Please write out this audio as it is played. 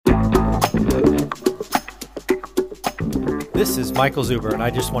This is Michael Zuber, and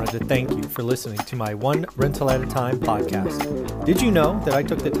I just wanted to thank you for listening to my One Rental at a Time podcast. Did you know that I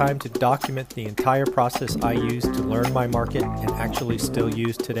took the time to document the entire process I used to learn my market and actually still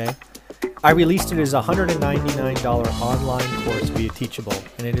use today? I released it as a $199 online course via Teachable,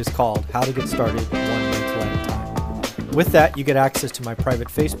 and it is called How to Get Started One Rental at a Time. With that, you get access to my private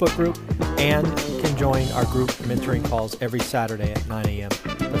Facebook group, and you can join our group mentoring calls every Saturday at 9 a.m.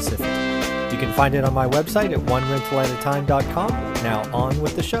 Pacific. You can find it on my website at onerentalatatime.com. Now on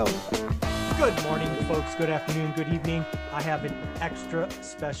with the show. Good morning, folks. Good afternoon. Good evening. I have an extra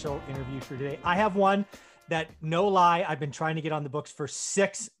special interview for today. I have one that, no lie, I've been trying to get on the books for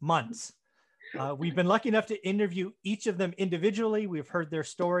 6 months. We've been lucky enough to interview each of them individually. We've heard their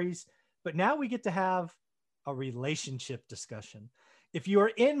stories, but now we get to have a relationship discussion. If you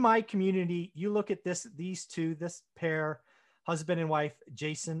are in my community, you look at this pair, husband and wife,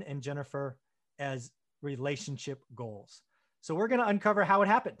 Jason and Jennifer, as relationship goals. So we're going to uncover how it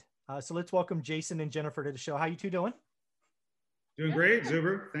happened. So let's welcome Jason and Jennifer to the show. How you two doing? Doing great,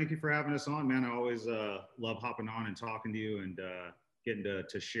 Zuber. Thank you for having us on, man. I always love hopping on and talking to you and getting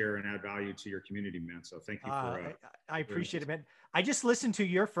to share and add value to your community, man. So thank you for I appreciate it, man. I just listened to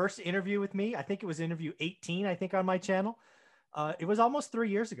your first interview with me. I think it was interview 18, I think, on my channel. It was almost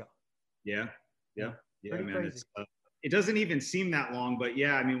 3 years ago. Yeah, man. Crazy. It doesn't even seem that long, but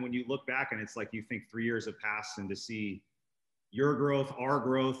yeah, I mean, when you look back and it's like you think 3 years have passed, and to see your growth, our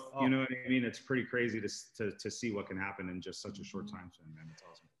growth, you know what I mean? It's pretty crazy to see what can happen in just such a short time span, man. It's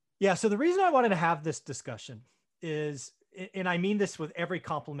awesome. Yeah. So the reason I wanted to have this discussion is, and I mean this with every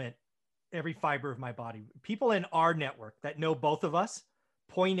compliment, every fiber of my body, people in our network that know both of us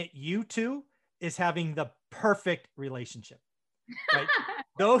point at you two is having the perfect relationship. Right?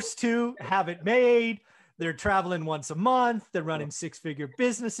 Those two have it made. They're traveling once a month. They're running six-figure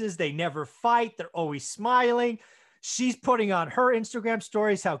businesses. They never fight. They're always smiling. She's putting on her Instagram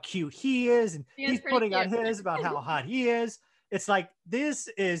stories how cute he is, and he's putting on his about how hot he is. It's like, this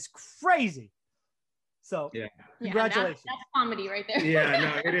is crazy. So congratulations. That's comedy right there. Yeah,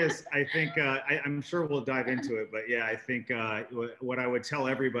 no, it is. I think I'm sure we'll dive into it, but yeah, I think what I would tell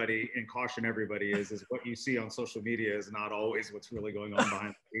everybody and caution everybody is what you see on social media is not always what's really going on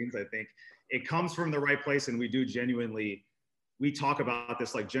behind the scenes. I think it comes from the right place, and we do genuinely. We talk about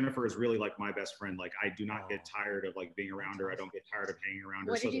this, like, Jennifer is really like my best friend. Like, I do not get tired of like being around her. I don't get tired of hanging around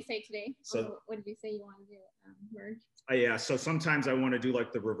her. What did you say today? So what did you say you want to do? Merge? Yeah. So sometimes I want to do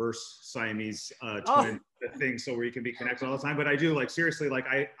like the reverse Siamese twin thing, so where you can be connected all the time. But I do, like, seriously, like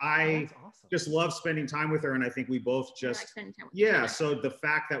I awesome. just love spending time with her. And I think we both just, so the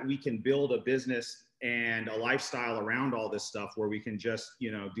fact that we can build a business and a lifestyle around all this stuff where we can just,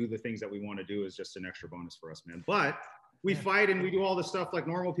 do the things that we want to do is just an extra bonus for us, man. But we fight and we do all the stuff like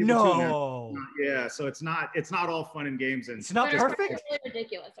normal people too, man. Yeah, so it's not all fun and games, and it's not perfect. Really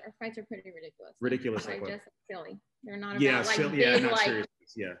ridiculous. Our fights are pretty ridiculous. Ridiculous, like what? Just silly. They're not about not serious.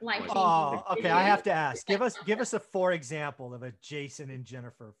 Yeah. Okay. I have to ask. Give us a for example of a Jason and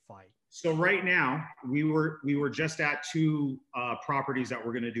Jennifer fight. So right now we were just at two properties that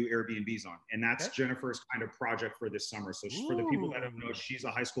we're going to do Airbnbs on, and that's Jennifer's kind of project for this summer. So for the people that don't know, she's a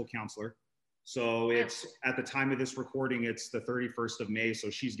high school counselor. So it's, at the time of this recording, it's the 31st of May. So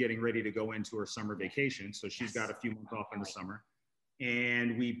she's getting ready to go into her summer vacation. So she's got a few months off in the summer.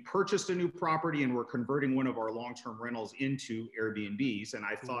 And we purchased a new property, and we're converting one of our long-term rentals into Airbnbs. And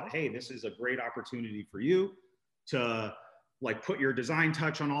I thought, hey, this is a great opportunity for you to like put your design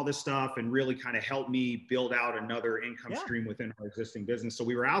touch on all this stuff and really kind of help me build out another income stream within our existing business. So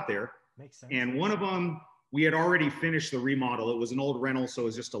we were out there. Makes sense. And one of them, we had already finished the remodel. It was an old rental, so it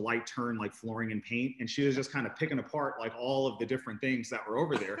was just a light turn, like flooring and paint. And she was just kind of picking apart like all of the different things that were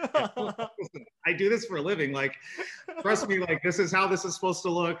over there. I do this for a living. Like, trust me, like, this is how this is supposed to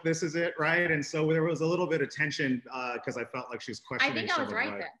look. This is it, right? And so there was a little bit of tension because I felt like she was questioning some of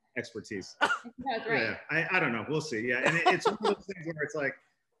my expertise. I think I was right. Yeah, I don't know. We'll see. Yeah, and it's one of those things where it's like,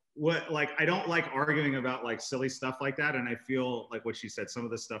 I don't like arguing about like silly stuff like that. And I feel like what she said, some of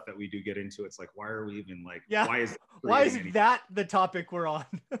the stuff that we do get into, it's like, why are we even like, why is that the topic we're on?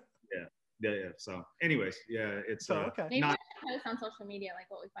 Yeah. So anyways, it's maybe not post on social media like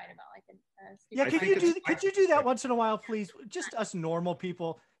what we fight about, like could you do that once in a while, please? Just us normal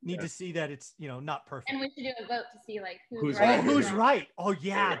people need to see that it's not perfect. And we should do a vote to see like who's right. Who's right. Oh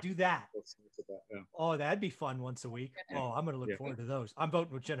yeah, do that. Oh, that'd be fun once a week. Oh, I'm gonna look forward to those. I'm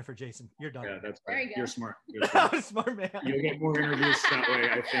voting with Jennifer. Jason, you're done. Yeah, that's right. You're smart. Smart man. You'll get more interviews that way,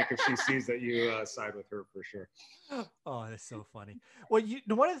 I think, if she sees that you side with her, for sure. Oh, that's so funny. Well,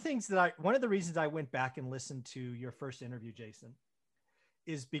 one of the reasons I went back and listened to your first interview, Jason,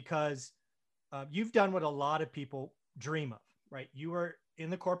 is because you've done what a lot of people dream of. right? You were in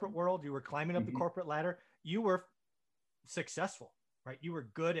the corporate world. You were climbing up the corporate ladder. You were successful, right? You were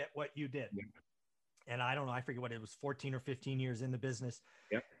good at what you did. Yeah. And I don't know, I forget what it was, 14 or 15 years in the business.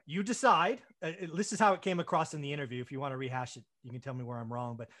 Yep. You decide, this is how it came across in the interview. If you want to rehash it, you can tell me where I'm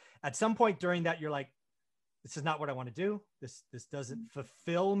wrong. But at some point during that, you're like, this is not what I want to do. This doesn't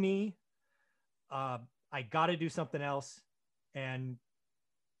fulfill me. I got to do something else. And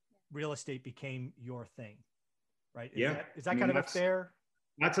real estate became your thing, right? Is that kind of a fair?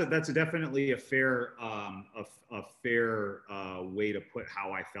 That's definitely a fair way to put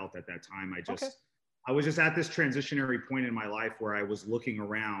how I felt at that time. I was just at this transitionary point in my life where I was looking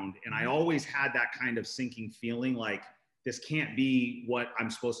around, and I always had that kind of sinking feeling like this can't be what I'm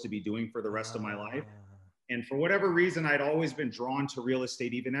supposed to be doing for the rest of my life. And for whatever reason, I'd always been drawn to real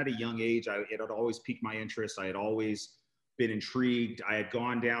estate, even at a young age. It had always piqued my interest. I had always been intrigued. I had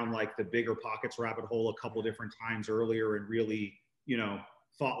gone down like the bigger pockets rabbit hole a couple different times earlier and really,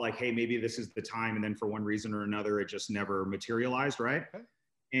 thought like, hey, maybe this is the time. And then for one reason or another, it just never materialized. Right. Okay.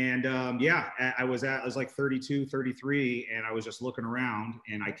 And I was like 32, 33, and I was just looking around,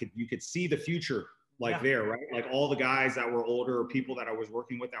 and you could see the future there, right? Like all the guys that were older, or people that I was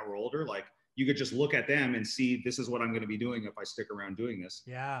working with that were older, like you could just look at them and see, this is what I'm going to be doing if I stick around doing this.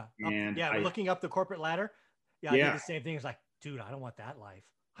 Yeah. And looking up the corporate ladder. Yeah. I did the same thing. It's like, dude, I don't want that life.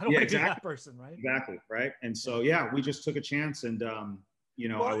 I don't want to be that person. Right. Exactly. Right. And so, we just took a chance, and,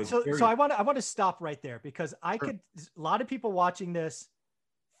 so I want to stop right there, because a lot of people watching this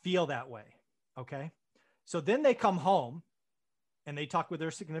feel that way. Okay. So then they come home and they talk with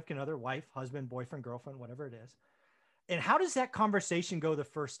their significant other, wife, husband, boyfriend, girlfriend, whatever it is. And how does that conversation go the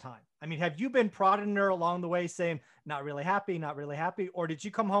first time? I mean, have you been prodding her along the way saying, not really happy, not really happy? Or did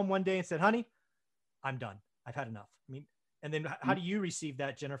you come home one day and said, honey, I'm done. I've had enough. I mean, and then how do you receive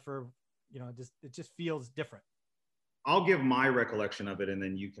that, Jennifer? It just feels different. I'll give my recollection of it, and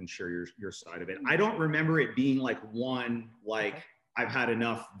then you can share your side of it. I don't remember it being like I've had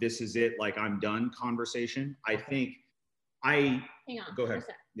enough, this is it, like I'm done conversation. I think hang on. Go ahead.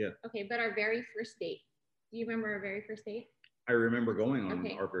 Yeah. Okay, but our very first date. Do you remember our very first date? I remember going on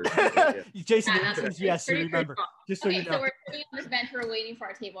our very first date. Yeah. Jason, yes, you remember. Just so you know. So we're sitting on this bench, we're waiting for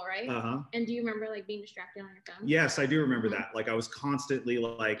our table, right? And do you remember like being distracted on your phone? Yes, I do remember that. Like I was constantly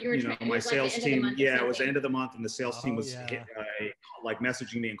like, my sales team. It was the end of the month, and the sales team was like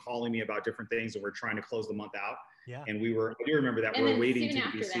messaging me and calling me about different things, and we're trying to close the month out. Yeah. And I do remember that. We're waiting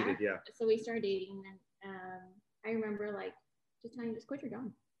to be seated. Yeah. So we started dating, and I remember like just telling him, just quit your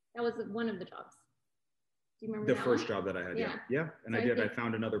job. That was one of the jobs. Do you remember the first job that I had? Yeah. And so I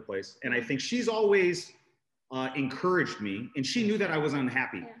found another place, and I think she's always encouraged me, and she knew that I was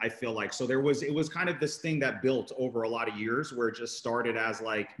unhappy. Yeah. I feel like, so it was kind of this thing that built over a lot of years, where it just started as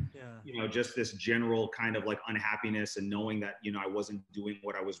like, just this general kind of like unhappiness, and knowing that, I wasn't doing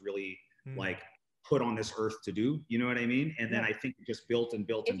what I was really like put on this earth to do, you know what I mean? And then I think it just built and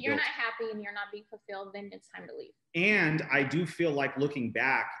built and built. If you're not happy and you're not being fulfilled, then it's time to leave. And I do feel like, looking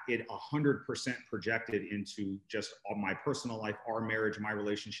back, it 100% projected into just my personal life, our marriage, my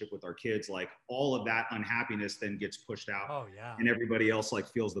relationship with our kids. Like all of that unhappiness then gets pushed out. Oh yeah. And everybody else like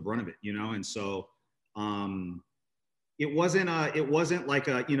feels the brunt of it, And so, it wasn't like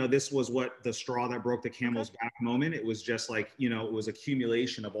this was what the straw that broke the camel's back moment. It was just like, it was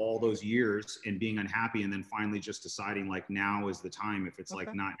accumulation of all those years and being unhappy, and then finally just deciding like, now is the time. If it's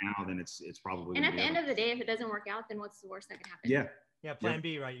like not now, then it's probably. And at the end of the day, if it doesn't work out, then what's the worst that can happen? Yeah. Plan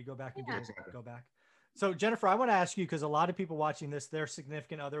B, right? You go back and go back. So Jennifer, I want to ask you, because a lot of people watching this, their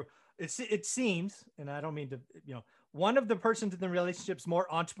significant other, it seems, and I don't mean to, one of the persons in the relationship's more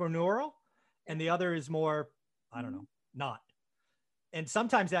entrepreneurial, and the other is more, I don't know, not. And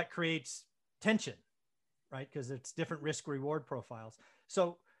sometimes that creates tension, right? Because it's different risk reward profiles.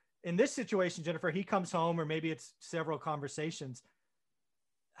 So in this situation, Jennifer, he comes home, or maybe it's several conversations.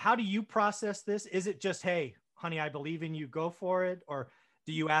 How do you process this? Is it just, hey, honey, I believe in you, go for it? Or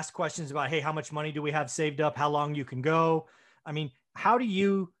do you ask questions about, hey, how much money do we have saved up? How long you can go? I mean, how do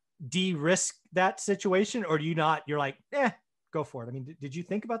you de-risk that situation? Or do you not, you're like, go for it. I mean, did you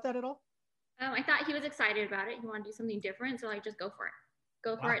think about that at all? I thought he was excited about it. He wanted to do something different. So like, just go for it.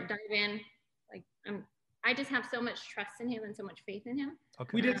 Go for it. Dive in. Like, I just have so much trust in him and so much faith in him.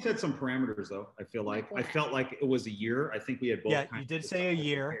 Okay. We did set some parameters though. I feel like I felt like it was a year. I think we had both. Yeah, you did say a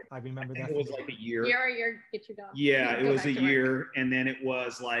year. I remember that. It was like a year. Get your dog. Yeah, it was a year, and then it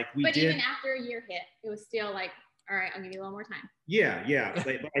was like But even after a year hit, it was still like, all right, I'll give you a little more time. Yeah.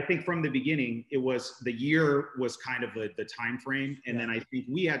 But I think from the beginning, it was the year was kind of the time frame. And then I think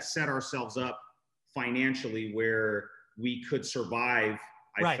we had set ourselves up financially where we could survive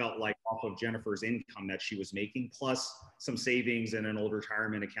I felt like off of Jennifer's income that she was making, plus some savings and an old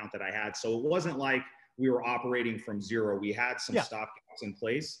retirement account that I had. So it wasn't like we were operating from zero. We had some stopgaps in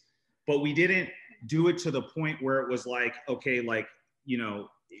place, but we didn't do it to the point where it was like, okay, like, you know,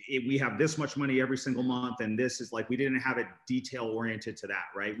 we have this much money every single month. And this is like, we didn't have it detail oriented to that.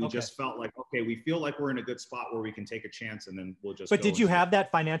 Right. We just felt like, okay, we feel like we're in a good spot where we can take a chance and then we'll just. But did you have that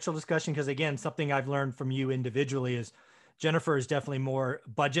financial discussion? Because again, something I've learned from you individually is Jennifer is definitely more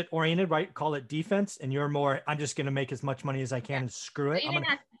budget oriented, right? Call it defense. And you're more, I'm just going to make as much money as I can and screw it.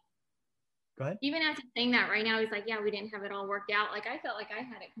 Go ahead. Even as he's saying that right now, he's like, yeah, we didn't have it all worked out. Like, I felt like I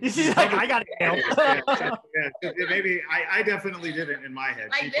had it. He's like, I got it. Maybe I definitely did it in my head.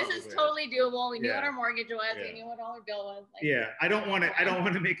 Like, this is totally doable. We knew what our mortgage was. We knew what all our bill was. Like, I don't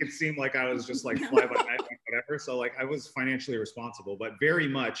want to make it seem like I was just like fly by night, whatever. So like I was financially responsible, but very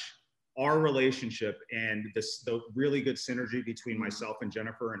much our relationship and the really good synergy between myself and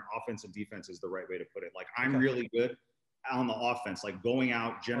Jennifer and offense and defense is the right way to put it. Like I'm really good on the offense, like going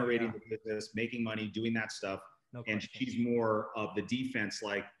out, generating the business, making money, doing that stuff. And she's more of the defense,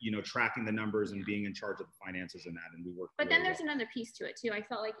 like, you know, tracking the numbers and being in charge of the finances and that. And we work. But then there's another piece to it too. I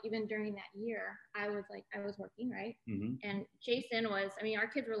felt like even during that year, I was working, right? Mm-hmm. And Jason was, I mean, our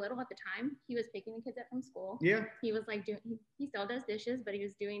kids were little at the time. He was picking the kids up from school. Yeah. He was like he still does dishes, but he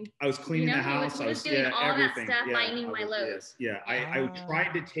was doing. I was cleaning the house. He was doing all everything. that stuff, lightening my load. I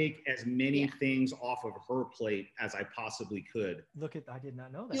tried to take as many things off of her plate as I possibly could. I did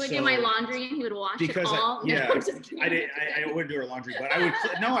not know that. He would do my laundry and he would wash it all. I wouldn't do her laundry, but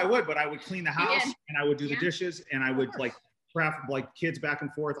I would clean the house and I would do the dishes and I would like craft like kids back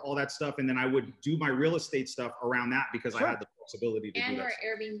and forth, all that stuff. And then I would do my real estate stuff around that because I had the flexibility to do that. And we're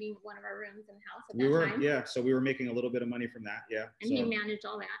Airbnb one of our rooms in the house at that time. So we were making a little bit of money from that. Yeah. And he managed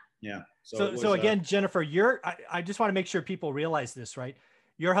all that. Yeah. So again, Jennifer, I just want to make sure people realize this, right?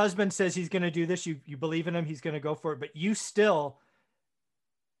 Your husband says he's going to do this. You believe in him. He's going to go for it, but you still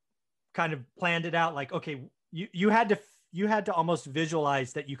kind of planned it out. Like, okay, you had to almost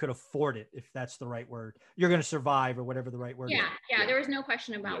visualize that you could afford it, if that's the right word. You're going to survive or whatever the right word is. Yeah. There was no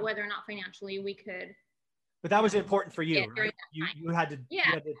question about whether or not financially we could. But that was important for you, right? You had to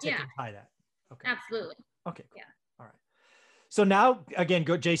tick and tie that. Okay. Absolutely. Okay. Cool. Yeah. All right. So now, again,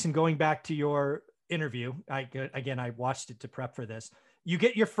 Jason, going back to your interview, I watched it to prep for this. You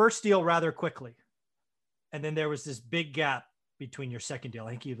get your first deal rather quickly. And then there was this big gap between your second deal.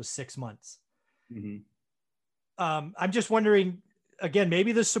 I think it was 6 months. Mm-hmm. I'm just wondering, again,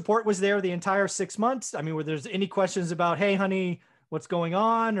 maybe the support was there the entire 6 months. I mean, were there any questions about, hey, honey, what's going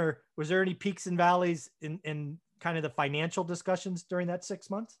on? Or was there any peaks and valleys in kind of the financial discussions during that 6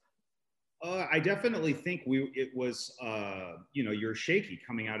 months? I definitely think it was, you're shaky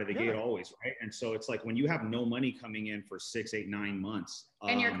coming out of the gate always, right? And so it's like when you have no money coming in for 6, 8, 9 months.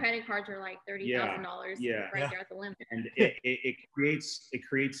 And your credit cards are like $30,000 right there at the limit. And it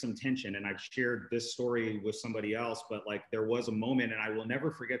creates some tension. And I've shared this story with somebody else, but like there was a moment, and I will never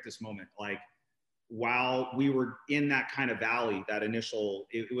forget this moment, like while we were in that kind of valley, that initial,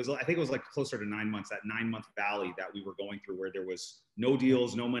 I think it was like closer to 9 months, that 9-month valley that we were going through where there was no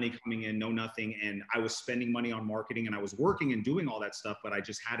deals, no money coming in, no nothing. And I was spending money on marketing and I was working and doing all that stuff, but I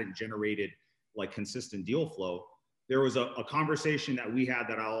just hadn't generated like consistent deal flow. There was a conversation that we had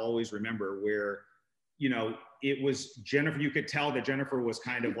that I'll always remember where, you know, it was Jennifer, you could tell that Jennifer was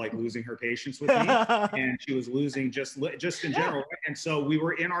kind of like losing her patience with me and she was losing just in general. Right? And so we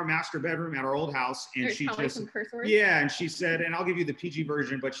were in our master bedroom at our old house and There's she just, some curse words. and she said, and I'll give you the PG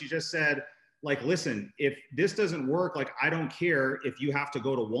version, but she just said like, listen, if this doesn't work, like, I don't care if you have to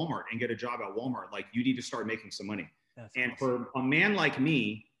go to Walmart and get a job at Walmart, like you need to start making some money. That's awesome. For a man like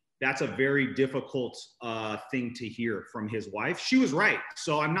me, that's a very difficult thing to hear from his wife. She was right.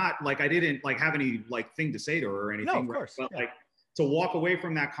 So I'm not like, I didn't like have any like thing to say to her or anything. No, of course. But like to walk away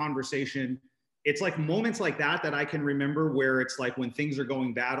from that conversation, it's like moments like that I can remember where it's like when things are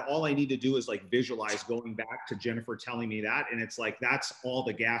going bad, all I need to do is like visualize going back to Jennifer telling me that. And it's like, that's all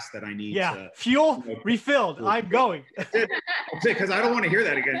the gas that I need. Yeah. Fuel refilled. I'm going. Because I don't want to hear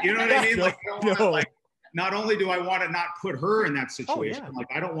that again. You know what I mean? Like, not only do I want to not put her in that situation, like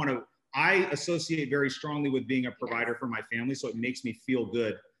I associate very strongly with being a provider for my family. So it makes me feel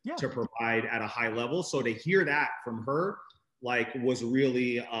good to provide at a high level. So to hear that from her, like was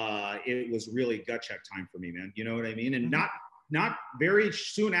really, it was really gut check time for me, man. You know what I mean? And not very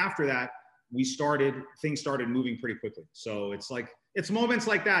soon after that, things started moving pretty quickly. So it's like, it's moments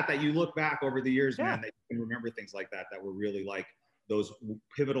like that you look back over the years, man, that you can remember things like that were really like those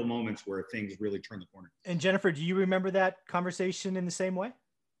pivotal moments where things really turn the corner. And Jennifer, do you remember that conversation in the same way?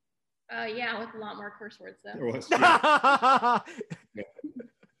 Yeah, with a lot more curse words though. There was.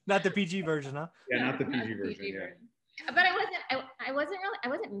 Not the PG version, huh? Yeah, not the PG version. Yeah. But I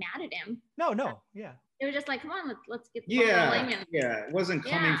wasn't mad at him. No, yeah. It was just like, come on, let's get rolling. It wasn't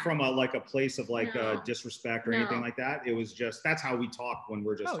coming from a place of like disrespect or anything like that. It was just, that's how we talk when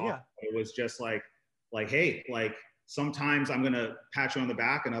we're just talking. Yeah. It was just like, hey, like sometimes I'm gonna pat you on the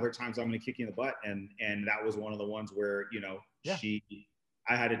back, and other times I'm gonna kick you in the butt, and that was one of the ones where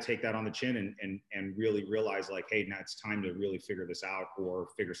I had to take that on the chin and really realize like, hey, now it's time to really figure this out or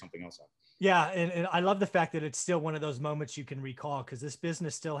figure something else out. Yeah, and I love the fact that it's still one of those moments you can recall, because this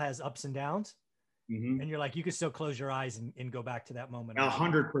business still has ups and downs. Mm-hmm. And you're like, you can still close your eyes and go back to that moment.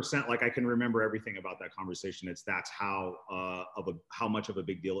 100%. Like I can remember everything about that conversation. That's how much of a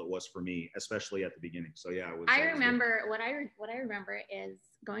big deal it was for me, especially at the beginning. So yeah, what I remember is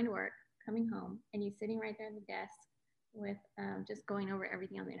going to work, coming home, and you sitting right there at the desk with just going over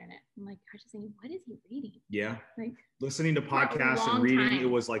everything on the internet. I'm like, I was just thinking, what is he reading? Yeah. Like listening to podcasts and reading. Time. It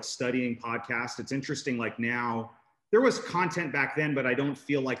was like studying podcasts. It's interesting. Like now, there was content back then, but I don't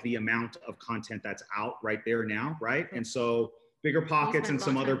feel like the amount of content that's out right there now, right? And so Bigger Pockets and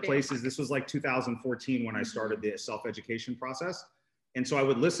some other places, this was like 2014 when I started the self-education process. And so I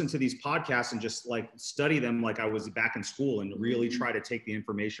would listen to these podcasts and just like study them like I was back in school and really try to take the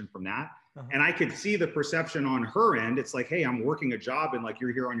information from that. And I could see the perception on her end. It's like, hey, I'm working a job and like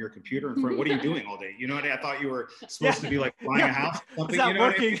you're here on your computer in front. What are you doing all day? You know what I mean? I thought you were supposed to be like buying a house. Something, you know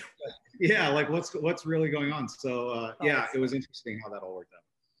working. What I mean? Yeah, like what's really going on? So it was interesting how that all worked out.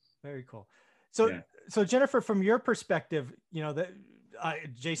 Very cool. So so Jennifer, from your perspective, you know,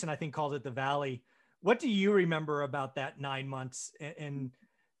 Jason, I think called it the Valley. What do you remember about that 9 months? And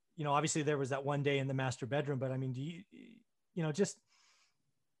you know, obviously there was that one day in the master bedroom, but I mean, do you know, just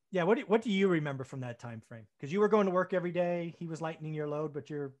what do you remember from that time frame? Because you were going to work every day. He was lightening your load, but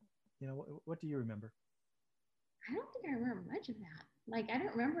what do you remember? I don't think I remember much of that. Like, I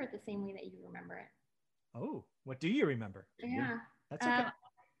don't remember it the same way that you remember it. Oh, what do you remember? Yeah. That's okay.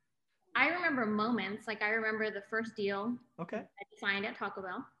 I remember moments. Like, I remember the first deal. Okay. I signed at Taco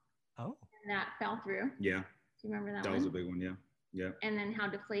Bell. Oh. That fell through. Yeah. Do you remember that one? That was a big one, yeah. Yeah. And then how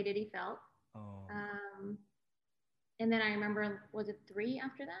deflated he felt. Oh. And then I remember, was it 3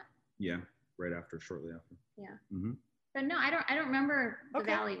 after that? Yeah, right after, shortly after. Yeah. Mm-hmm. But no, I don't remember the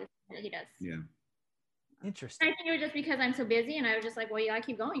Valley that he does. Yeah. Interesting. I think it was just because I'm so busy, and I was just like, well, I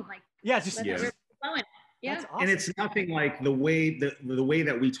keep going. Like, just flowing. Yeah. That's awesome. And it's nothing like the way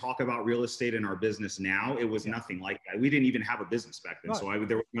that we talk about real estate in our business now. It was nothing like that. We didn't even have a business back then, so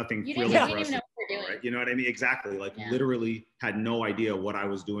there was nothing really for us. Right? You know what I mean? Exactly. Like literally had no idea what I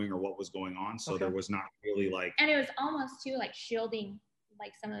was doing or what was going on. So there was not really like. And it was almost too like shielding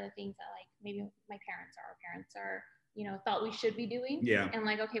like some of the things that like maybe my parents or our parents are, you know, thought we should be doing. Yeah. And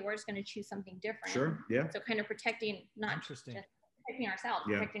like, okay, we're just going to choose something different. Sure. Yeah. So kind of protecting, not just protecting ourselves,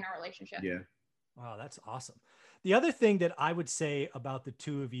 protecting our relationship. Yeah. Wow, that's awesome. The other thing that I would say about the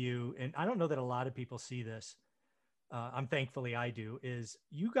two of you, and I don't know that a lot of people see this, I'm thankfully I do, is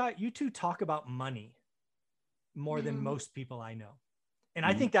you two talk about money more than most people I know. And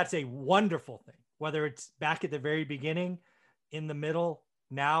I think that's a wonderful thing, whether it's back at the very beginning, in the middle,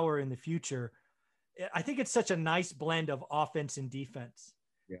 now, or in the future. I think it's such a nice blend of offense and defense.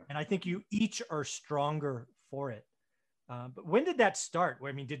 Yeah. And I think you each are stronger for it. But when did that start?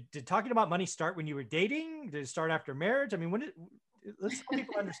 I mean, did talking about money start when you were dating? Did it start after marriage? I mean, let's help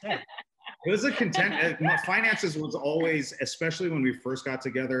people understand. It was finances was always, especially when we first got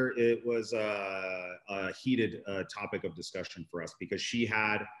together, it was a heated topic of discussion for us because she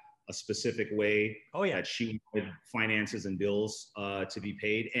had a specific way that she wanted finances and bills to be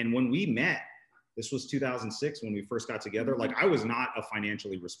paid. And when we met, this was 2006 when we first got together. Like I was not a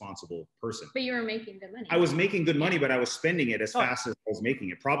financially responsible person. But you were making good money. I was making good money, but I was spending it as fast as I was making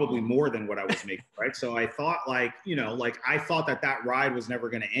it, probably more than what I was making, right? So I thought I thought that ride was never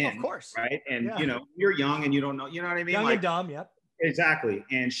going to end. Of course. Right. And, you're young and you don't know, you know what I mean? Young and dumb, yep. Exactly.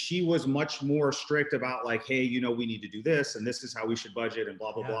 And she was much more strict about like, hey, we need to do this and this is how we should budget and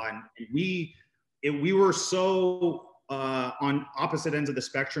blah, blah, blah. And we were so on opposite ends of the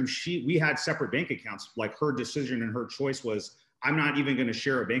spectrum. We had separate bank accounts. Like her decision and her choice was, I'm not even going to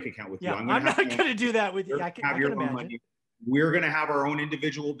share a bank account with you. I'm not going to do that with you. I can imagine. Money. We're going to have our own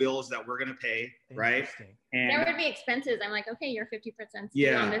individual bills that we're going to pay, right? And there would be expenses. I'm like, okay, you're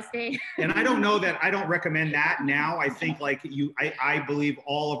 50% on this day. And I don't know that I don't recommend that now. I think like I believe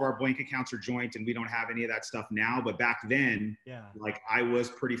all of our bank accounts are joint and we don't have any of that stuff now. But back then, like I was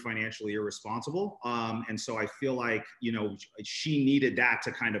pretty financially irresponsible. And so I feel like, she needed that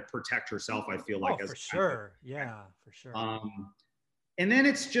to kind of protect herself. I feel like for sure. Yeah, for sure. And then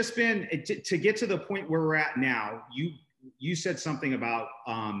it's just been to get to the point where we're at now, you said something about,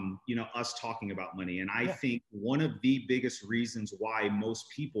 you know, us talking about money. And I think one of the biggest reasons why most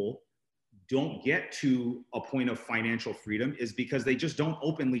people don't get to a point of financial freedom is because they just don't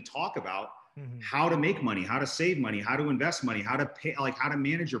openly talk about how to make money, how to save money, how to invest money, how to pay, like how to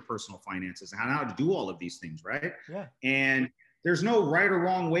manage your personal finances, and how to do all of these things, right? Yeah. And there's no right or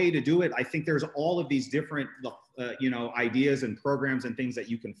wrong way to do it. I think there's all of these different, you know, ideas and programs and things that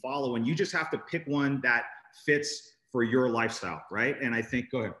you can follow, and you just have to pick one that fits for your lifestyle, right? And I think,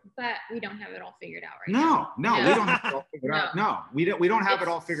 go ahead. But we don't have it all figured out right now. No, we don't have it all figured out. No, we don't have it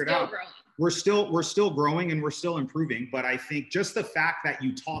all figured out. Growing. We're still growing and we're still improving. But I think just the fact that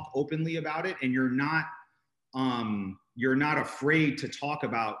you talk openly about it and you're not afraid to talk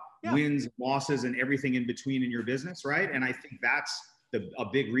about wins, losses, and everything in between in your business, right? And I think that's a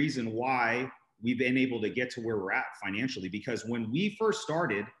big reason why we've been able to get to where we're at financially. Because when we first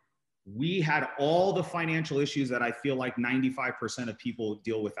started, we had all the financial issues that I feel like 95% of people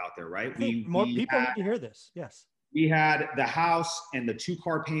deal with out there, right? More people need to hear this. Yes. We had the house and the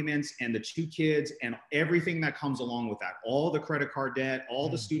 2-car payments and the 2 kids and everything that comes along with that. All the credit card debt, all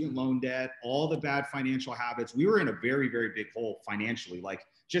the student loan debt, all the bad financial habits. We were in a very, very big hole financially, like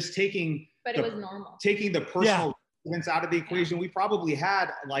just taking it was normal. Taking the personal events out of the equation. We probably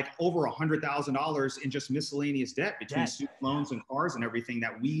had like over $100,000 in just miscellaneous debt between student loans and cars and everything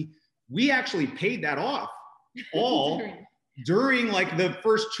that we actually paid that off all during like the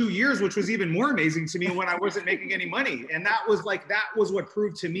first 2 years, which was even more amazing to me when I wasn't making any money. And that was what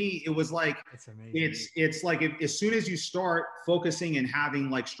proved to me. It was like, it's like as soon as you start focusing and having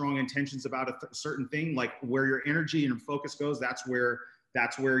like strong intentions about a certain thing, like where your energy and focus goes, that's where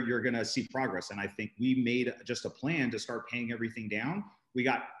you're going to see progress. And I think we made just a plan to start paying everything down. We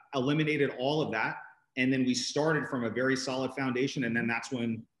eliminated all of that. And then we started from a very solid foundation. And then that's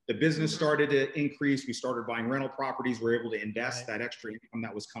when the business started to increase. We started buying rental properties. We were able to invest that extra income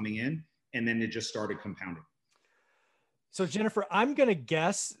that was coming in, and then it just started compounding. So Jennifer, I'm going to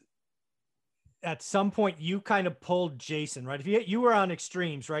guess at some point you kind of pulled Jason, right? If you were on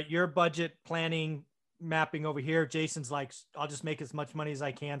extremes, right? Your budget planning, mapping over here. Jason's like, I'll just make as much money as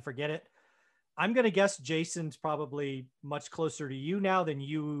I can, forget it. I'm going to guess Jason's probably much closer to you now than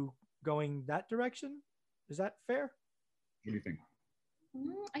you going that direction. Is that fair? What do you think?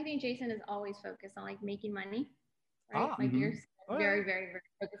 I think Jason is always focused on like making money, right? You're very, very, very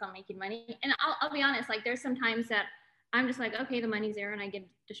focused on making money. And I'll be honest, like there's some times that I'm just like, okay, the money's there, and I get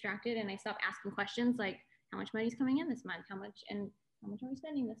distracted and I stop asking questions like, how much money's coming in this month? How much are we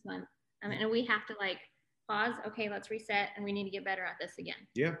spending this month? And we have to like pause. Okay, let's reset, and we need to get better at this again.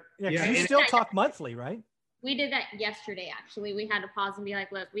 Yeah. You still talk monthly, right? We did that yesterday. Actually, we had to pause and be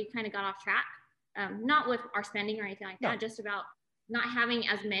like, look, we kind of got off track. Not with our spending or anything like that, just about not having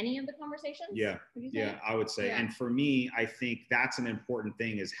as many of the conversations. Yeah, I would say. Yeah. And for me, I think that's an important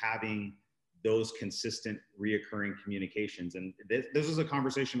thing, is having those consistent reoccurring communications. And this was a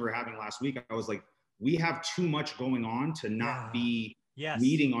conversation we were having last week. I was like, we have too much going on to not be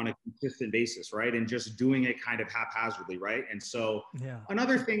meeting on a consistent basis, right? And just doing it kind of haphazardly, right? And so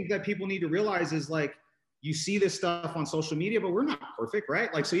another thing that people need to realize is like, you see this stuff on social media, but we're not perfect,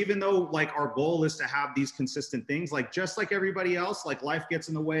 right? Like, so even though like our goal is to have these consistent things, like just like everybody else, like life gets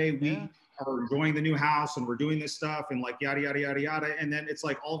in the way. We are enjoying the new house and we're doing this stuff and like yada, yada, yada, yada. And then it's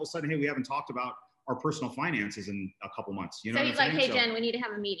like all of a sudden, hey, we haven't talked about our personal finances in a couple months. You know, so he's like, hey, Jen, we need to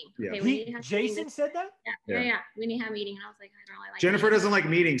have a meeting. Yeah. Okay, we need to have Jason said that? Yeah. We need to have a meeting. And I was like, I don't really like Jennifer meetings. doesn't like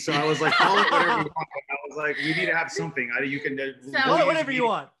meetings. So I was like, call it whatever you want. I was like, we need to have something. You can call it whatever you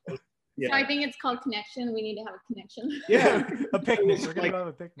want. Yeah. So I think it's called connection. We need to have a connection. Yeah, a picnic. We're gonna have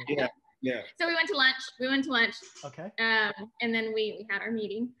a picnic. Yeah. So we went to lunch. Okay. And then we had our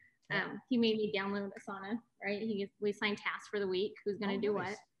meeting. He made me download Asana, right? We assigned tasks for the week. Who's gonna do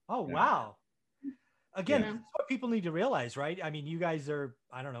what? Oh wow. Again, that's what people need to realize, right? I mean, you guys are,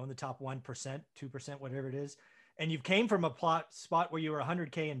 I don't know, in the top 1%, 2%, whatever it is, and you've came from a spot where you were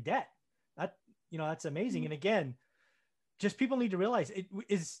 100K in debt. That's amazing. And again, just people need to realize it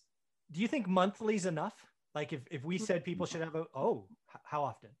is. Do you think monthly is enough? Like if we said people should have how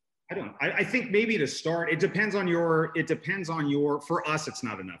often? I don't know. I think maybe to start, it depends on your, for us, it's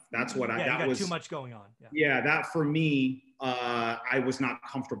not enough. That's what that was too much going on. Yeah. That for me, I was not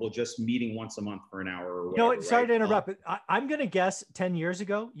comfortable just meeting once a month for an hour or whatever. No, sorry to interrupt, but I'm going to guess 10 years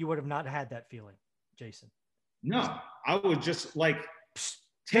ago, you would have not had that feeling, Jason. No, I would just like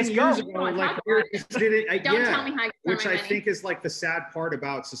 10 years ago, like don't tell me how which I think is like the sad part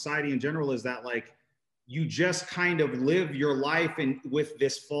about society in general, is that like you just kind of live your life and with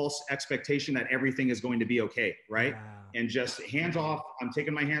this false expectation that everything is going to be okay, right? And just hands off. I'm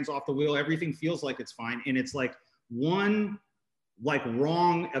taking my hands off the wheel. Everything feels like it's fine. And it's like one like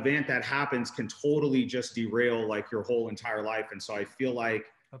wrong event that happens can totally just derail like your whole entire life. And so I feel like,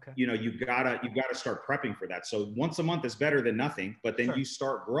 you know, you gotta start prepping for that. So once a month is better than nothing, but then you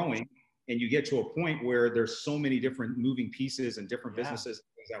start growing and you get to a point where there's so many different moving pieces and different businesses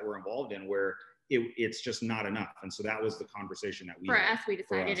that we're involved in where it's just not enough. And so that was the conversation that we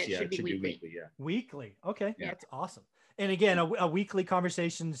decided it should be weekly. Weekly. Okay. Yeah. That's awesome. And again, a weekly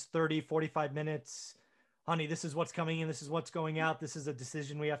conversation's 30, 45 minutes. Honey, this is what's coming in. This is what's going out. This is a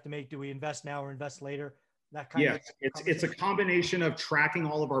decision we have to make. Do we invest now or invest later? That kind of it's a combination of tracking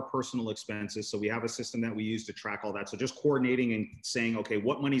all of our personal expenses. So we have a system that we use to track all that. So just coordinating and saying, okay,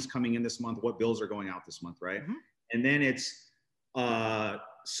 what money's coming in this month? What bills are going out this month, right? And then it's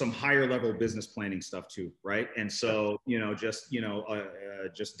some higher level business planning stuff too, right? And so, you know, just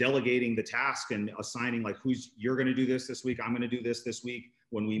delegating the task and assigning like you're going to do this week. I'm going to do this week.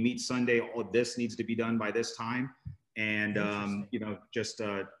 When we meet Sunday, all this needs to be done by this time. And, you know, just,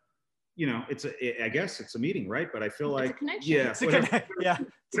 you know, I guess it's a meeting, right? But I feel like, it's you've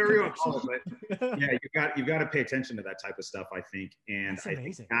got to pay attention to that type of stuff, I think. And I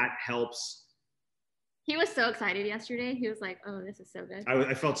think that helps. He was so excited yesterday. He was like, "Oh, this is so good."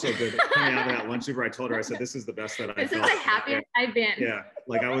 I felt so good coming out of that lunch super. I told her, I said, "This is the best that I've felt." This is the happiest I've been. Yeah,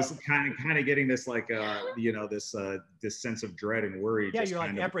 like I was kind of getting this like you know, this sense of dread and worry. Yeah, you're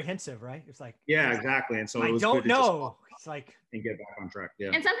like apprehensive, right? It's like exactly. And so I don't know. It's like and get back on track.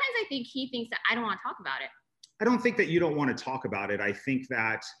 Yeah. And sometimes I think he thinks that I don't want to talk about it. I don't think that you don't want to talk about it. I think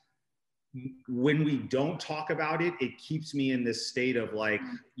that when we don't talk about it, it keeps me in this state of like,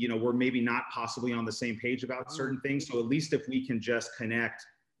 you know, we're maybe not possibly on the same page about certain things. So at least if we can just connect,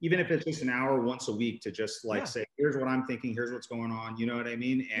 even if it's just an hour once a week to just like say, here's what I'm thinking, here's what's going on, you know what I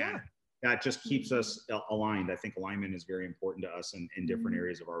mean? And that just keeps us aligned. I think alignment is very important to us in different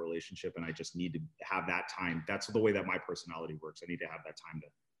areas of our relationship. And I just need to have that time. That's the way that my personality works. I need to have that time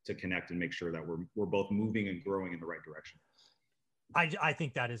to connect and make sure that we're both moving and growing in the right direction. I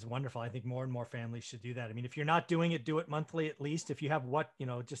think that is wonderful. I think more and more families should do that. I mean, if you're not doing it, do it monthly at least. If you have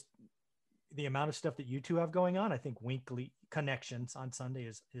just the amount of stuff that you two have going on, I think weekly connections on Sunday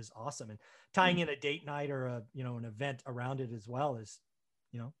is awesome. And tying in a date night or an event around it as well is,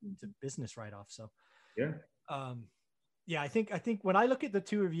 it's a business write-off. So I think when I look at the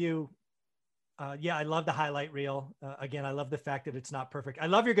two of you, I love the highlight reel. Again, I love the fact that it's not perfect. I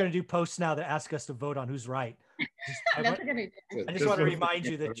love you're going to do posts now that ask us to vote on who's right. I just want to remind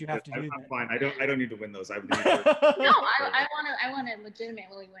you that you have to do that. Fine. I don't need to win those. I want to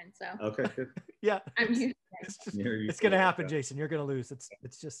legitimately win. So okay, good. Yeah, it's going to happen, Jason. You're going to lose.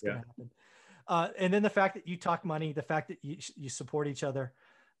 It's just going to happen. And then the fact that you talk money, the fact that you support each other.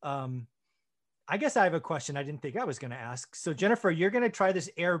 I guess I have a question I didn't think I was going to ask. So Jennifer, you're going to try this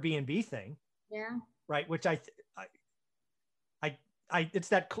Airbnb thing. Yeah. Right. Which it's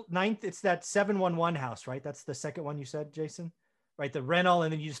that 711 house, right? That's the second one you said, Jason, right? The rental.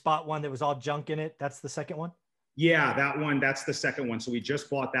 And then you just bought one that was all junk in it. That's the second one. Yeah, that one. That's the second one. So we just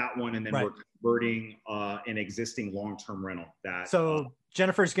bought that one, and then we're converting an existing long-term rental. So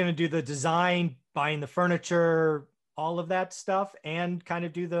Jennifer's going to do the design, buying the furniture, all of that stuff, and kind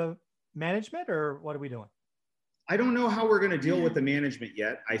of do the management, or what are we doing? I don't know how we're going to deal with the management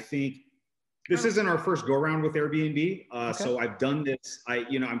yet. I think this isn't our first go around with Airbnb. So I've done this.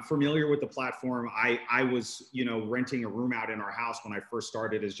 I'm familiar with the platform. I was, renting a room out in our house when I first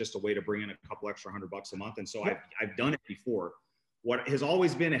started as just a way to bring in a couple extra $100 a month. And so I've done it before. What has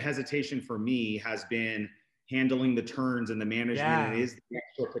always been a hesitation for me has been handling the turns and the management. And is the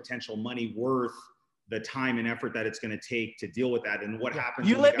extra potential money worth the time and effort that it's going to take to deal with that? And what happens?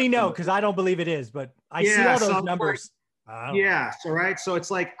 You let me know, because I don't believe it is, but I see all those numbers. So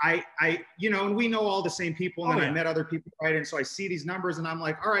it's like and we know all the same people, and then I met other people, right? And so I see these numbers and I'm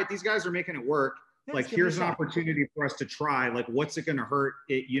like, all right, these guys are making it work. Like, here's an opportunity for us to try. Like, what's it going to hurt?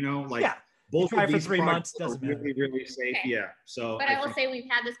 Both of these 3 months doesn't matter. Really, really safe. Okay. Yeah. So, but I will say we've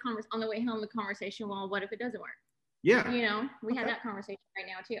had this on the way home. The conversation. Well, what if it doesn't work? Yeah. We had that conversation right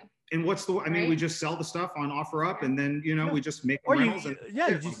now too. And we just sell the stuff on OfferUp, and then, we just make rentals.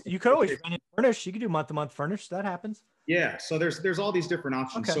 You could always rent it furnished. You could do month-to-month furnished. That happens. Yeah. So there's all these different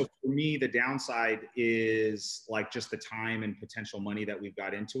options. Okay. So for me, the downside is like just the time and potential money that we've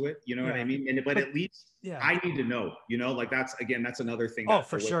got into it. You know what I mean? But at least I need to know, that's another thing.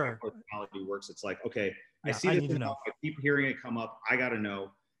 For sure. Personality works. It's like, okay, I see this enough. I keep hearing it come up. I got to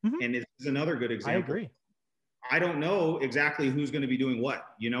know. Mm-hmm. And it's another good example. I agree. I don't know exactly who's going to be doing what,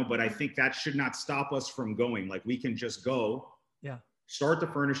 but I think that should not stop us from going. Like, we can just go, start the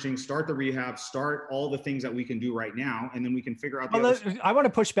furnishing, start the rehab, start all the things that we can do right now. And then we can figure out. I want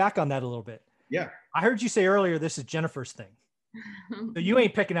to push back on that a little bit. Yeah. I heard you say earlier, this is Jennifer's thing. So you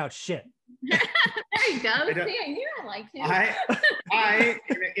ain't picking out shit. There you go. See, I knew I liked him. I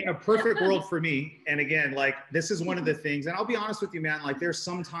in a perfect world for me, and again, like this is one of the things, and I'll be honest with you, man, like there's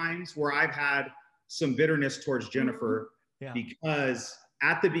some times where I've had some bitterness towards Jennifer because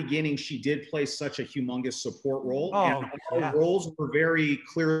at the beginning she did play such a humongous support role, and our roles were very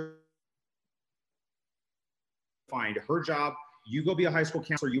clear. Find her job, you go be a high school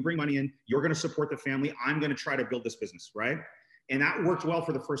counselor, you bring money in, you're going to support the family, I'm going to try to build this business, right? And that worked well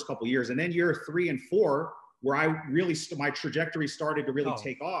for the first couple of years. And then year 3 and 4, where I really, my trajectory started to really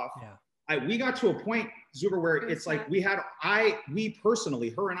take off. We got to a point, Zuber, where it's like we personally,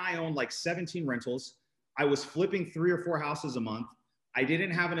 her and I owned like 17 rentals. I was flipping 3 or 4 houses a month. I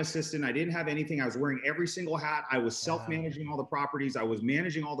didn't have an assistant. I didn't have anything. I was wearing every single hat. I was self-managing all the properties. I was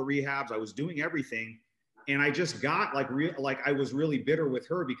managing all the rehabs. I was doing everything. And I just got like I was really bitter with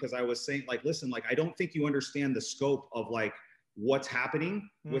her because I was saying like, listen, like, I don't think you understand the scope of like what's happening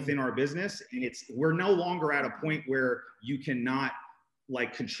within our business. And we're no longer at a point where you cannot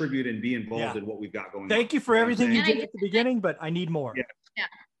like contribute and be involved in what we've got going on. Thank you for everything you did at the beginning, but I need more. Yes.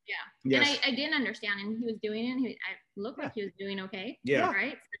 And I didn't understand, and he was doing it. I looked like he was doing okay.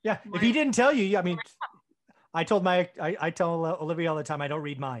 Right. Yeah. If he didn't tell you, I mean, I told I tell Olivia all the time, I don't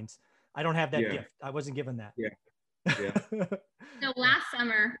read minds. I don't have that gift. I wasn't given that. So last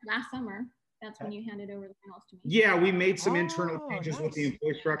summer, that's when you handed over the house to me. Yeah, we made some internal changes with the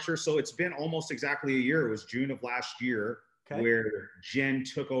employee structure. So it's been almost exactly a year. It was June of last year where Jen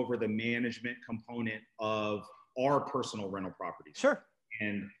took over the management component of our personal rental properties. Sure.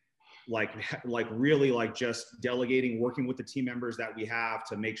 And like really like just delegating, working with the team members that we have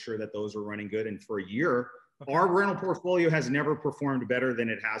to make sure that those are running good. And for a year, our rental portfolio has never performed better than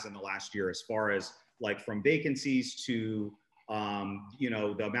it has in the last year, as far as like from vacancies to,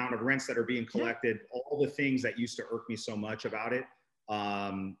 the amount of rents that are being collected, all the things that used to irk me so much about it.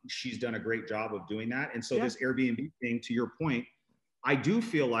 She's done a great job of doing that. And so this Airbnb thing, to your point, I do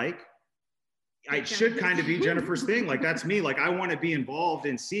feel like I should kind of be Jennifer's thing. Like, that's me. Like, I want to be involved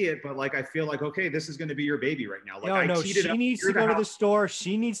and see it, but like, I feel like, okay, this is going to be your baby right now. Like, she needs to go to the store.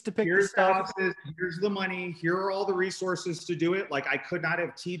 She needs to pick the stuff. Here's the money. Here are all the resources to do it. Like, I could not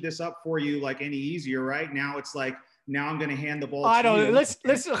have teed this up for you like any easier. Right now, it's like, now I'm going to hand the ball.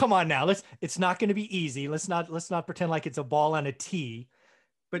 Let's come on now. It's not going to be easy. Let's not pretend like it's a ball on a tee.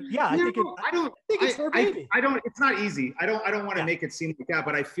 But I think it's her baby. It's not easy. I don't want to make it seem like that,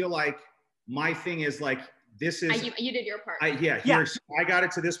 but I feel like my thing is like, this is you did your part. I got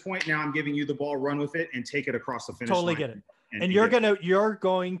it to this point. Now I'm giving you the ball, run with it and take it across the finish line. Totally get it. And you're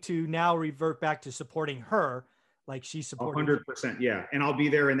going to now revert back to supporting her like she's supporting 100%. Yeah. And I'll be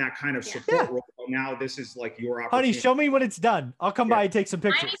there in that kind of support role. Now this is like your opportunity. Honey, show me when it's done. I'll come by and take some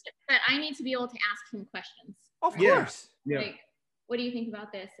pictures. I need to be able to ask him questions. Of course. Yeah. Like, what do you think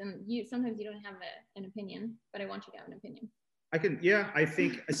about this? And sometimes you don't have an opinion, but I want you to have an opinion. I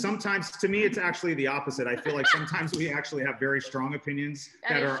think sometimes, to me, it's actually the opposite. I feel like sometimes we actually have very strong opinions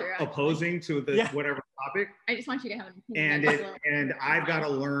that are opposing to the whatever topic. I just want you to have an opinion. And I've got to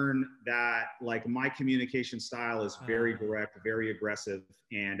learn that like my communication style is very direct, very aggressive,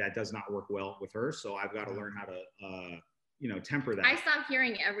 and that does not work well with her. So I've got to learn how to, temper that. I stopped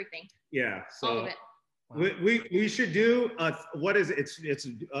hearing everything. Yeah. So all of it. We should do what is it? It's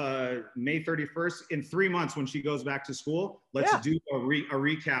May 31st. In 3 months when she goes back to school, let's do a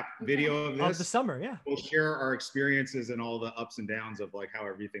recap video of this. Of the summer, We'll share our experiences and all the ups and downs of like how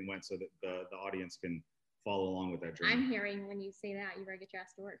everything went, so that the audience can follow along with that journey. I'm hearing when you say that, you better get your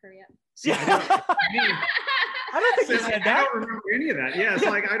ass to work. Hurry up. I don't think you said that. I don't remember any of that. Yeah, it's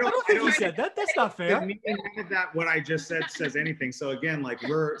like I don't think you said that. That's not fair. That what I just said says anything. So again, like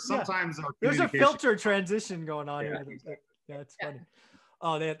we're sometimes there's a filter transition going on here. Yeah, it's funny.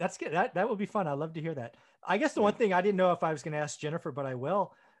 Oh, that's good. That would be fun. I'd love to hear that. I guess the one thing I didn't know if I was going to ask Jennifer, but I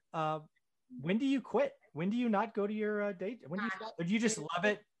will. When do you quit? When do you not go to your date? When do you stop? Or do you just love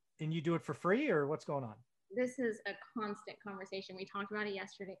it and you do it for free, or what's going on? This is a constant conversation. We talked about it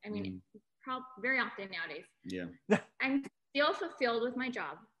yesterday. I mean, very often nowadays. Yeah. I'm still fulfilled with my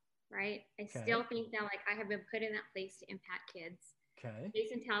job, right? I still think that like I have been put in that place to impact kids. Okay.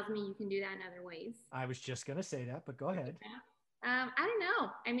 Jason tells me you can do that in other ways. I was just going to say that, but go ahead. I don't know.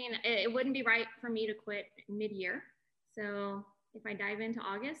 I mean, it wouldn't be right for me to quit mid-year. So if I dive into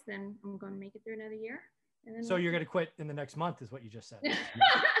August, then I'm going to make it through another year. And then so you're going to quit in the next month is what you just said.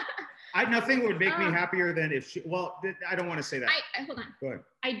 Nothing would make me happier than if I don't want to say that. Hold on. Go ahead.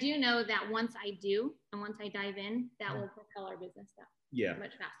 I do know that once I do, and once I dive in, that will propel our business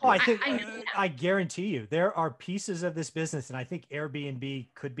much faster. Oh, I think I guarantee you there are pieces of this business, and I think Airbnb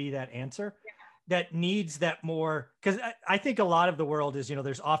could be that answer that needs that more, because I think a lot of the world is,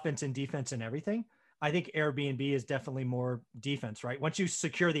 there's offense and defense and everything. I think Airbnb is definitely more defense, right? Once you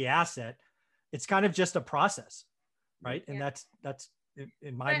secure the asset, it's kind of just a process, right? And that's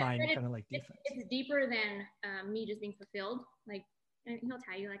in my mind kind of like defense. It's deeper than me just being fulfilled. Like, and he'll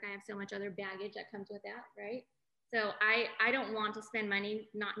tell you, like, I have so much other baggage that comes with that, right? So I don't want to spend money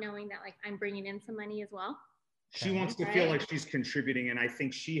not knowing that, like, I'm bringing in some money as well. She wants to feel like she's contributing, and I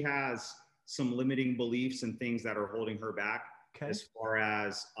think she has some limiting beliefs and things that are holding her back as far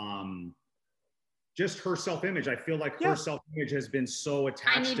as just her self-image. I feel like her self-image has been so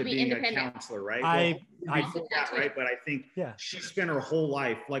attached to being a counselor, right? Right? But I think she spent her whole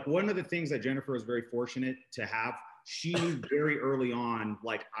life, like, one of the things that Jennifer was very fortunate to have, she knew very early on,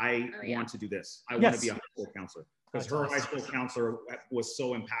 like, I want to do this. I want to be a high school counselor. Because her high school counselor was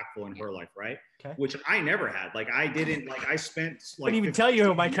so impactful in her life, right? Which I never had. Like, I didn't, like, I spent like— I couldn't even tell you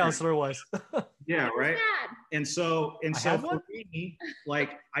who my counselor was. Yeah, right? And so for me,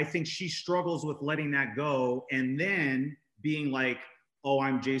 like, I think she struggles with letting that go and then being like, oh,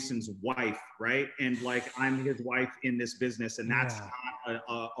 I'm Jason's wife, right? And, like, I'm his wife in this business, and that's not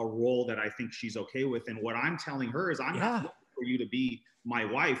a role that I think she's okay with. And what I'm telling her is, I'm not looking for you to be my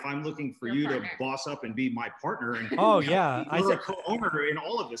wife. I'm looking for you to boss up and be my partner. And you're a co-owner in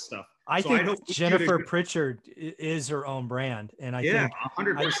all of this stuff. I think Jennifer Pritchard is her own brand. And I think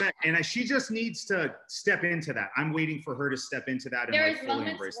 100%. And she just needs to step into that. I'm waiting for her to step into that. And there's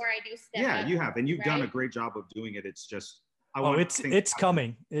moments where I do step in. You have, and you've done a great job of doing it. It's just, it's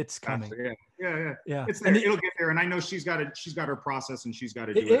coming. It's coming. Yeah. It's there. It'll get there. And I know she's got her process, and she's got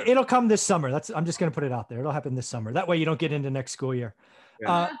to do it. It'll come this summer. I'm just going to put it out there. It'll happen this summer. That way you don't get into next school year.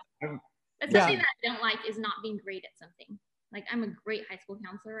 But something that I don't like is not being great at something. Like, I'm a great high school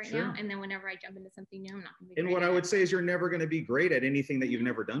counselor right now. And then whenever I jump into something new, I'm not going to be great. And what I would say is, you're never going to be great at anything that you've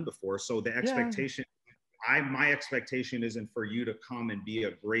never done before. So the expectation, my expectation isn't for you to come and be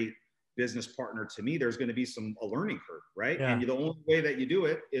a great business partner to me. There's going to be a learning curve, right? And the only way that you do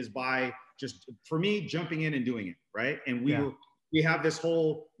it is by just, for me, jumping in and doing it, right? And we have this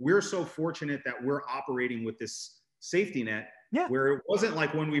we're so fortunate that we're operating with this safety net, where it wasn't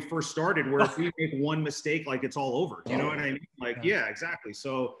like when we first started, where if we make one mistake, like, it's all over. You know what I mean? Like, exactly.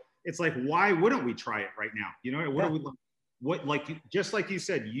 So it's like, why wouldn't we try it right now? You know, just like you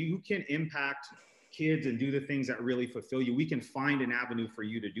said, you can impact kids and do the things that really fulfill you. We can find an avenue for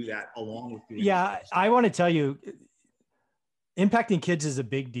you to do that along with doing I want to tell you, impacting kids is a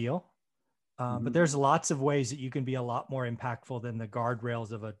big deal. But there's lots of ways that you can be a lot more impactful than the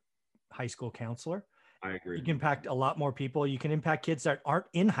guardrails of a high school counselor. I agree. You can impact a lot more people. You can impact kids that aren't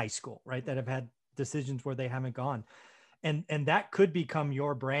in high school, right? That have had decisions where they haven't gone. And that could become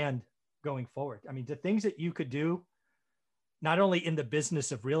your brand going forward. I mean, the things that you could do, not only in the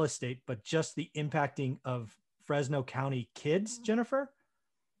business of real estate, but just the impacting of Fresno County kids, Jennifer,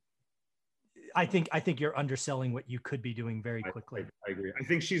 I think you're underselling what you could be doing very quickly. I agree. I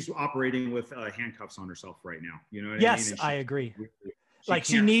think she's operating with handcuffs on herself right now. You know what I mean? Yes, I agree.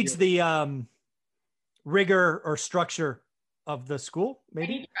 She needs the rigor or structure of the school,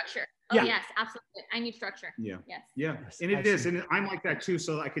 maybe? I need structure. Oh, yes, absolutely. I need structure. Yeah. Yes. Yeah. And it is. And I'm like that too.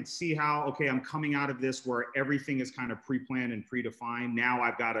 So I could see how, okay, I'm coming out of this where everything is kind of pre-planned and predefined. Now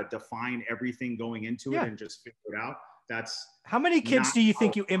I've got to define everything going into it and just figure it out. That's— how many kids do you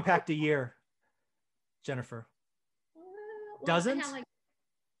think you impact a year, Jennifer? Dozens?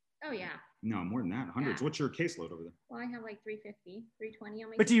 Oh, yeah. No, more than that. Hundreds. What's your caseload over there? Well, I have like 350, 320 on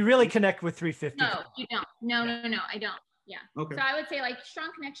my— But do you really connect with 350? No, you don't. No, I don't. Yeah. Okay. So I would say, like,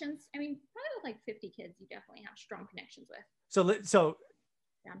 strong connections. I mean, probably with like 50 kids, you definitely have strong connections with. So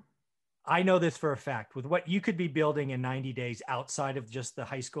I know this for a fact. With what you could be building in 90 days outside of just the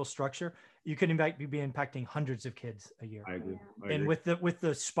high school structure, you could be impacting hundreds of kids a year. I agree. And with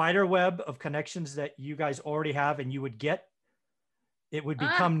the spider web of connections that you guys already have, and you would get, it would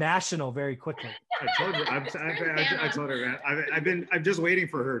become national very quickly. I told you. I told her, man. I'm just waiting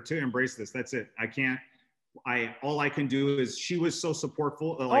for her to embrace this. That's it. I can't. All I can do is, she was so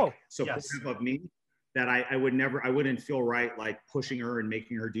supportive of me that I wouldn't feel right, like, pushing her and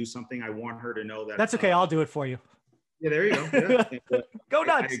making her do something. I want her to know that— that's okay. I'll do it for you. Yeah, there you go. Yeah. Go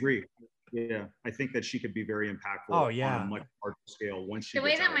nuts. I agree. Yeah, I think that she could be very impactful on a much larger scale once she— the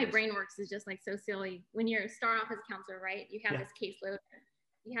way that my brain works is just, like, so silly. When you start off as a counselor, right? You have this caseload.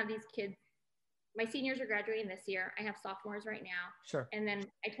 You have these kids. My seniors are graduating this year. I have sophomores right now. Sure. And then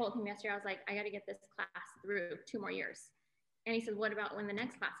I told him yesterday, I was like, I got to get this class through 2 more years. And he said, what about when the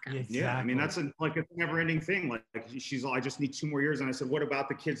next class comes? Exactly. Yeah, I mean, that's a never ending thing. Like, she's all, I just need 2 more years. And I said, what about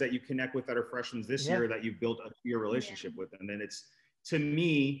the kids that you connect with that are freshmen this year that you've built a year relationship with? And then it's, to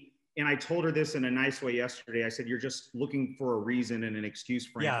me, And I told her this in a nice way yesterday. I said, you're just looking for a reason and an excuse,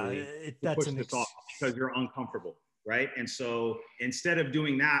 frankly, to push this off because you're uncomfortable, right? And so instead of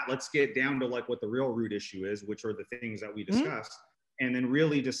doing that, let's get down to like what the real root issue is, which are the things that we discussed, and then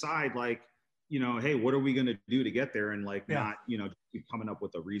really decide like, you know, hey, what are we going to do to get there? And like, not, you know, keep coming up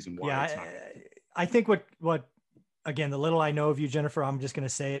with a reason why. It's not I think what, again, the little I know of you, Jennifer, I'm just going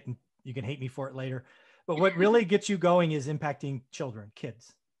to say it and you can hate me for it later, but what really gets you going is impacting children,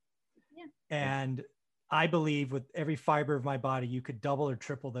 kids. And I believe with every fiber of my body, you could double or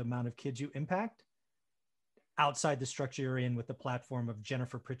triple the amount of kids you impact outside the structure you're in with the platform of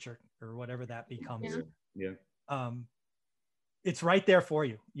Jennifer Pritchard or whatever that becomes. It's right there for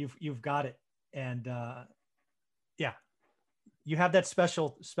you. You've got it. And you have that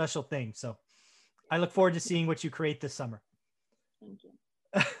special thing. So I look forward to seeing what you create this summer. Thank you.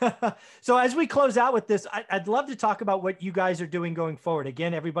 So as we close out with this, I'd love to talk about what you guys are doing going forward.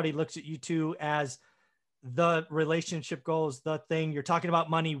 Again, everybody looks at you two as the relationship goals, the thing. You're talking about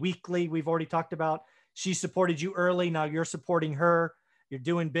money weekly. We've already talked about she supported you early. Now you're supporting her. You're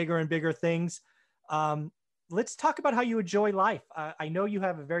doing bigger and bigger things. Let's talk about how you enjoy life. I know you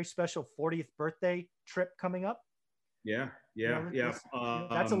have a very special 40th birthday trip coming up. That's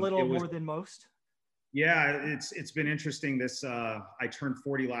a little more than most. Yeah, it's been interesting. I turned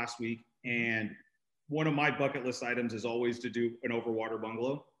 40 last week, and one of my bucket list items is always to do an overwater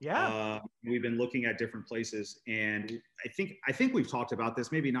bungalow. We've been looking at different places, and I think we've talked about this,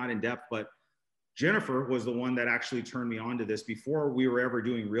 maybe not in depth, but Jennifer was the one that actually turned me on to this. Before we were ever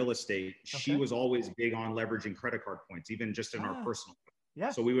doing real estate, she was always big on leveraging credit card points, even just in our personal.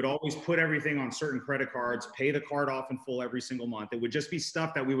 So we would always put everything on certain credit cards, pay the card off in full every single month. It would just be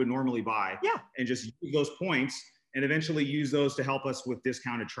stuff that we would normally buy and just use those points and eventually use those to help us with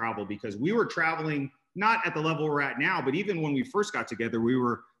discounted travel, because we were traveling not at the level we're at now, but even when we first got together, we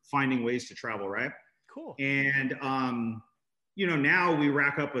were finding ways to travel, right? Cool. And, you know, now we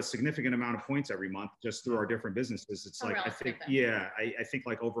rack up a significant amount of points every month just through our different businesses. It's like, I think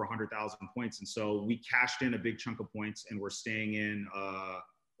like over 100,000 points. And so we cashed in a big chunk of points, and we're staying in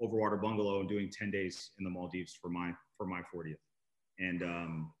overwater bungalow and doing 10 days in the Maldives for my 40th. And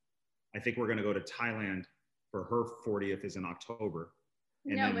I think we're going to go to Thailand for her 40th is in October.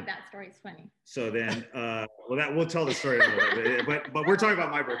 But that story is funny. So then, we'll tell the story a little bit, but we're talking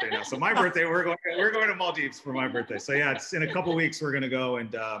about my birthday now. So my birthday, we're going to Maldives for my birthday. So yeah, it's in a couple of weeks we're going to go,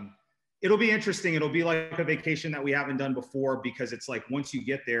 and it'll be interesting. It'll be like a vacation that we haven't done before, because it's like, once you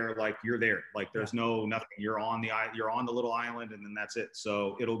get there, like you're there, like there's nothing, you're on the little island, and then that's it.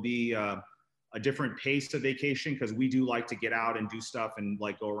 So it'll be a different pace of vacation, because we do like to get out and do stuff and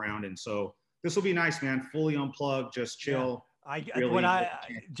like go around. And so this will be nice, man. Fully unplugged, just chill.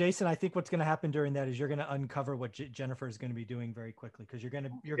 Jason, I think what's going to happen during that is you're going to uncover what Jennifer is going to be doing very quickly, because you're going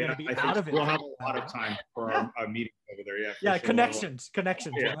to be out of it. We'll have a lot of time for our meeting over there. Sure. Connections.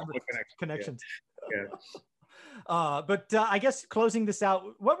 Remember, connections. But I guess closing this out,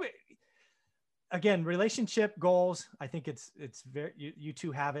 again, relationship goals. I think it's very, you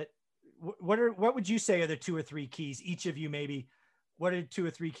two have it. What would you say are the 2 or 3 keys? Each of you, maybe, what are 2 or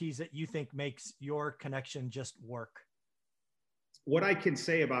 3 keys that you think makes your connection just work? What I can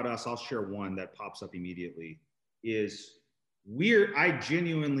say about us, I'll share one that pops up immediately, is I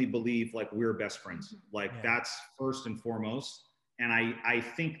genuinely believe like we're best friends. Like that's first and foremost. And I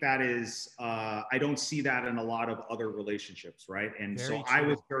think that is, I don't see that in a lot of other relationships, right? And very so true. I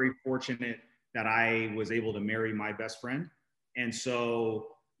was very fortunate that I was able to marry my best friend. And so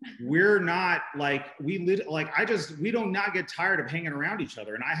we're not like, we do not get tired of hanging around each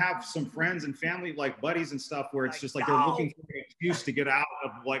other. And I have some friends and family, like buddies and stuff, where it's just like they're looking for an excuse to get out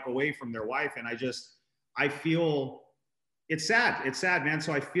of like away from their wife. And I feel it's sad. It's sad, man.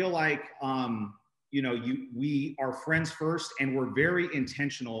 So I feel like, we are friends first, and we're very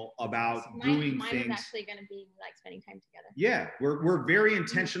intentional about doing things. Mine is actually going to be like spending time together. Yeah. We're very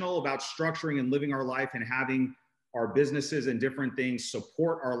intentional about structuring and living our life and having our businesses and different things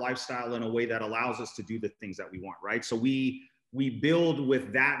support our lifestyle in a way that allows us to do the things that we want, right? So we build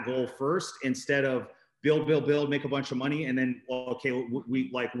with that goal first, instead of build, make a bunch of money, and then,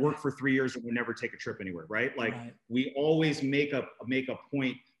 we like work for 3 years and we never take a trip anywhere, right? Like we always make a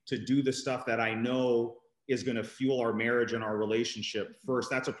point to do the stuff that I know is going to fuel our marriage and our relationship first.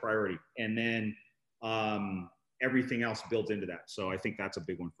 That's a priority. And then everything else builds into that. So I think that's a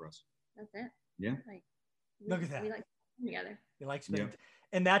big one for us. That's it. Yeah. Look at that. We like together. You like spending,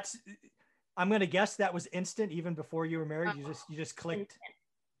 and that's, I'm going to guess that was instant even before you were married. You just clicked.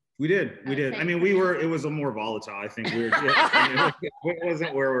 We did. I mean, it was a more volatile, I think. It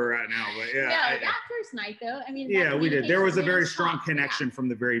wasn't where we're at now, but yeah. No, that first night though, I mean. Yeah, we did. There was a very strong connection from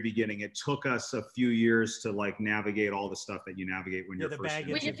the very beginning. It took us a few years to like navigate all the stuff that you navigate when you're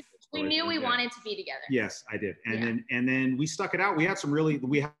first. We knew we wanted to be together. Yes, I did. And then we stuck it out. We had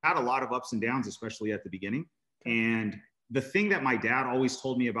a lot of ups and downs, especially at the beginning. And the thing that my dad always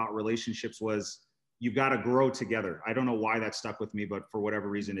told me about relationships was, you've got to grow together. I don't know why that stuck with me, but for whatever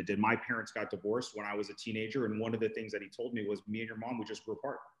reason it did. My parents got divorced when I was a teenager. And one of the things that he told me was, me and your mom, we just grew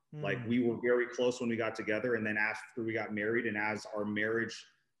apart. Like we were very close when we got together. And then after we got married and as our marriage,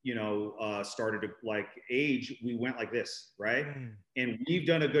 started to like age, we went like this, right? And we've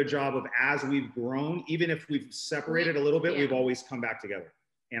done a good job of, as we've grown, even if we've separated a little bit, we've always come back together.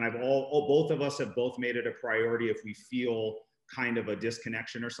 And both of us have both made it a priority, if we feel kind of a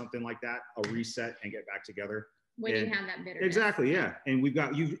disconnection or something like that, a reset and get back together. When you have that bitterness. Exactly, yeah. And we've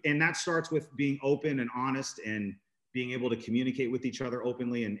got you, and that starts with being open and honest and being able to communicate with each other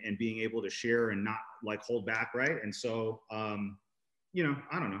openly and being able to share and not like hold back, right? And so, I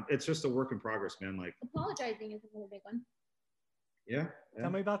don't know. It's just a work in progress, man. Like apologizing is a really big one. Yeah. Tell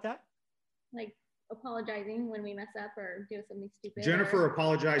me about that. Like apologizing when we mess up or do something stupid. Jennifer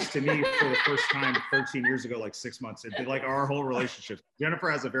apologized to me for the first time 13 years ago, like 6 months. It did like our whole relationship. Jennifer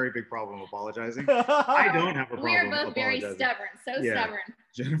has a very big problem apologizing. I don't have a problem. We are both very stubborn, stubborn.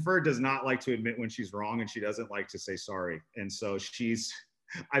 Jennifer does not like to admit when she's wrong, and she doesn't like to say sorry. And so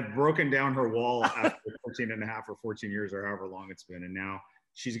I've broken down her wall after 14 and a half or 14 years or however long it's been. And now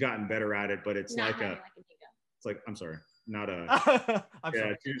she's gotten better at it, but it's I'm sorry, not a,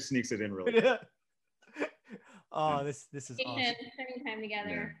 sorry. She sneaks it in really good. Oh, this is awesome. Spending time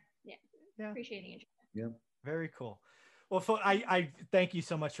together. Yeah. Appreciating each other. Yeah. Very cool. Well, I thank you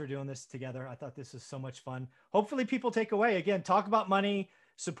so much for doing this together. I thought this was so much fun. Hopefully people take away, again, talk about money,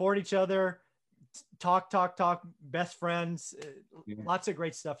 support each other, talk, best friends. Lots of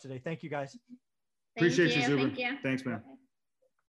great stuff today. Thank you guys. Appreciate you, Zuber. Thank you. Thanks, man.